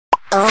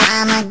Oh,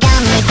 I'm a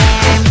gummy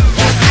bear.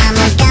 Yes, I'm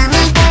a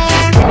gummy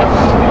bear.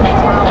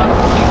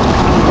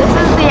 This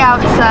is the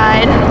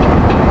outside.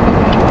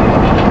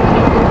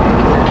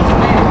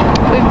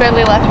 We've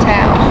barely left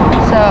town,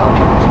 so.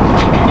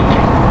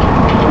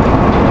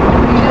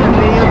 You got a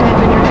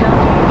videotaping yourself?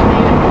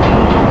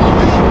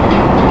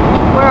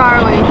 Where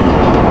are we?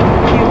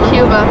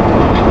 Cuba.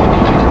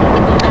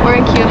 We're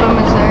in Cuba,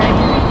 Missouri.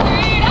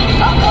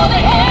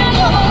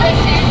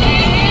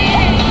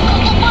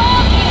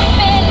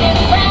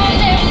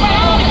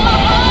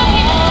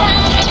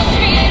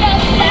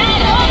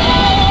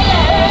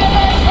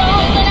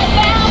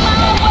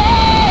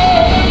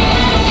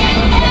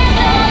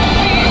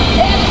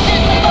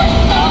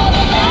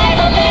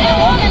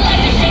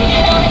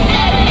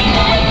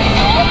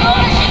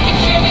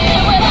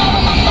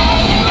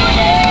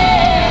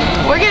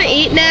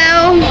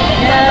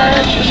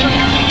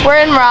 We're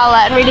in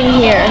Rowlett, reading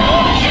here.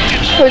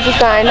 Where's the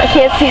sign? I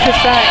can't see the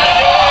sign.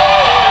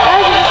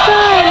 Where's the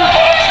sign?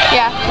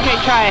 Yeah, okay,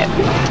 try it.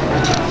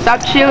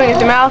 Stop chewing with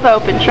your mouth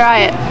open,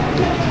 try it.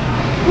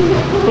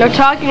 No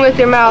talking with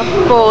your mouth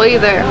full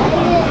either.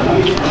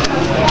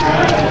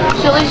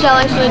 Silly,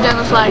 Sally, silly down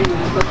the slide.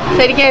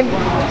 Say it again.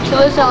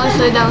 Silly, Sally,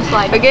 silly down the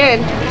slide.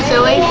 Again.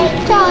 Silly,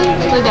 Sally,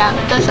 silly down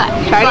the slide.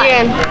 Try it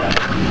again.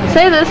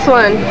 Say this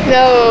one.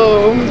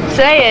 No.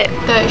 Say it.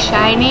 The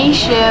shiny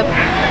ship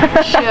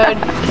showed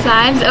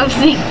signs of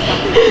sinking.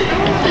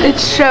 It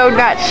showed,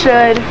 not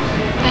should.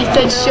 I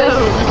said showed.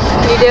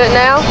 Can you do it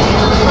now?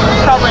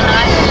 Probably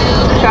not.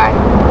 Try.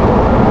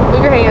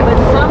 Move your hand. But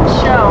some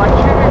show. I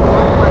can't remember.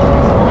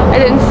 I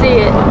didn't see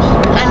it.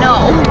 I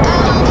know.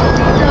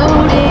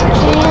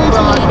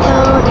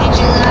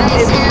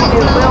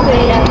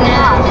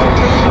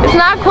 It's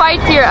not quite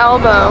to your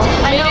elbow.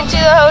 I made it to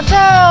the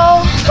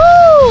hotel.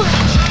 Woo!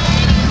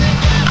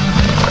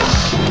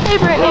 Hey,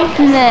 Brittany.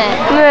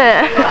 Nah.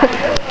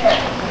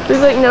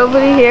 There's like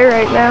nobody here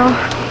right now.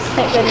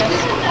 Thank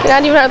goodness. They're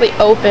not even hardly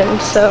open,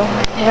 so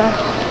yeah.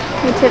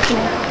 Hey, Tiffany.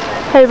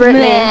 Hey,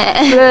 Brittany.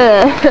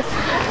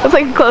 That's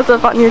like a close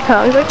up on your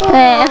tongue. It's like,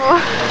 oh.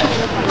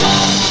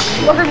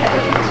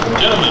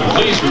 Gentlemen,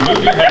 please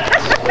remove your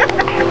hats.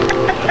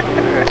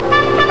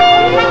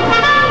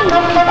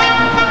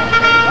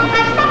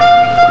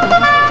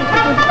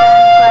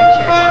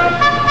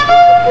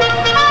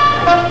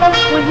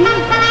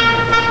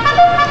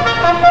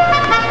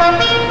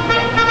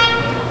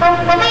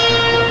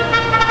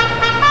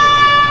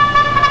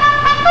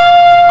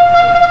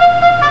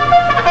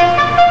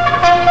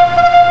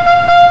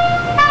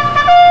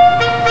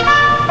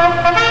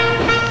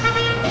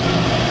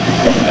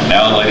 And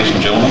now, ladies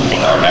and gentlemen,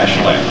 our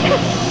national anthem.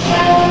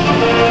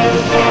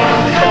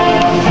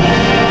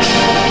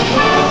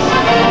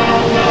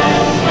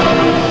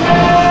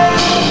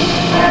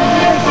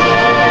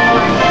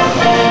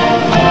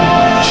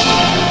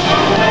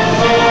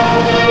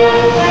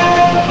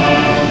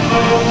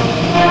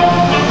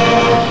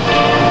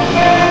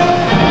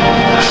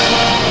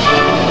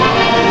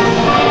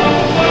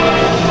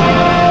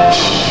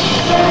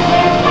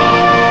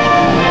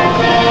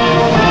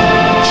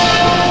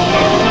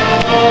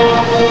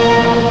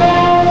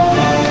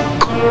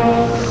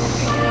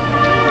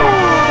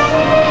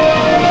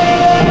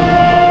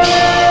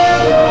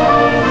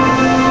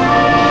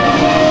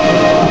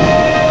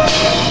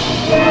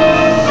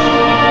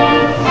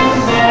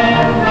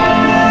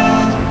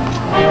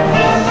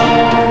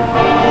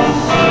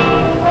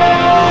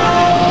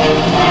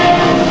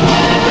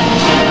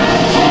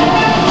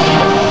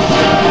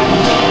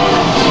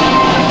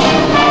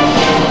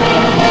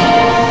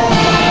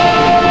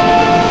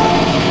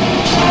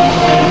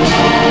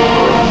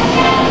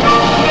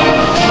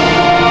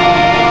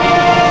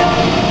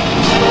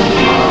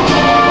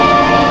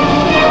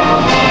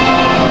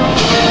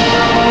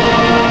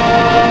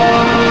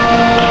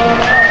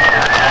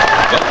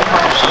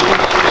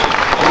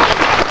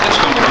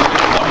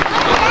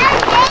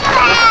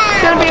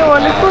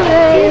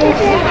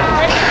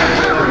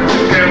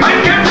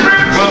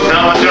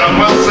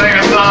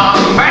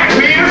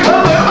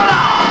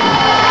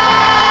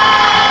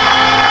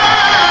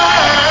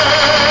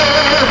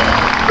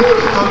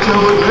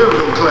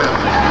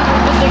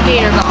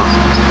 Gator golf.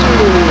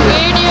 We're doing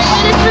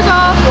miniature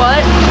golf.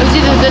 What? It was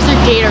either this or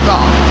gator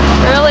golf.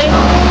 Really?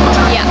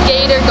 Yeah.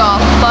 Gator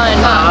golf. Fun.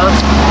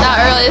 Not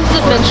really. This is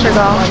adventure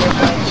golf.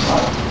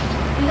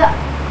 Yeah.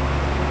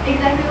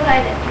 Exactly what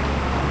I did.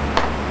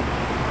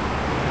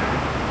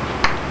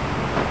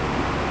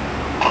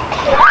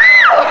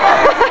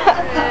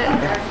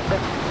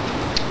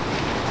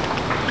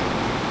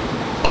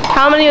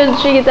 How many did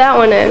she get that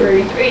one in?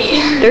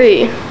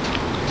 Three.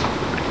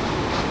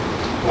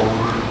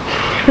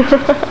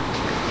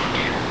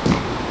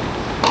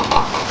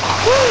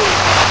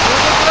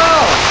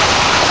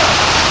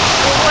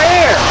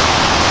 Where?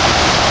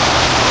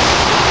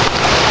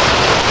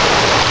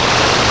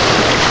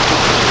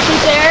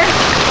 She's there.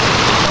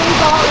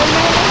 Ball in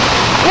there.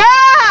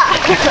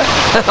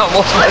 Yeah!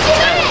 Almost missed it.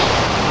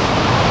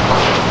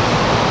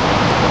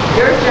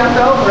 Yours jumped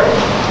over it.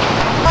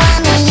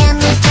 I'm a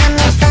yummy,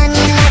 yummy,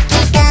 funny,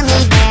 lucky gummy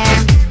bear.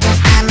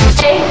 I'm a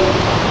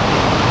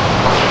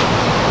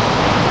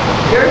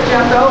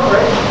jumped over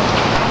it.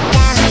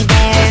 Gummy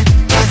bear,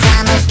 'cause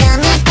I'm a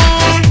gummy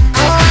bear.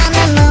 Oh, I'm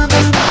a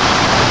moving.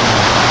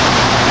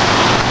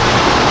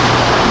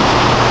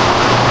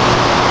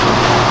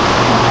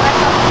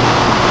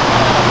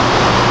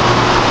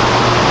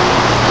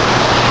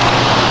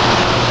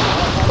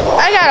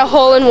 I got a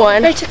hole in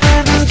one.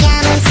 Urban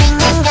cat and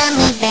singing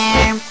gummy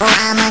bear. Oh,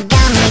 I'm a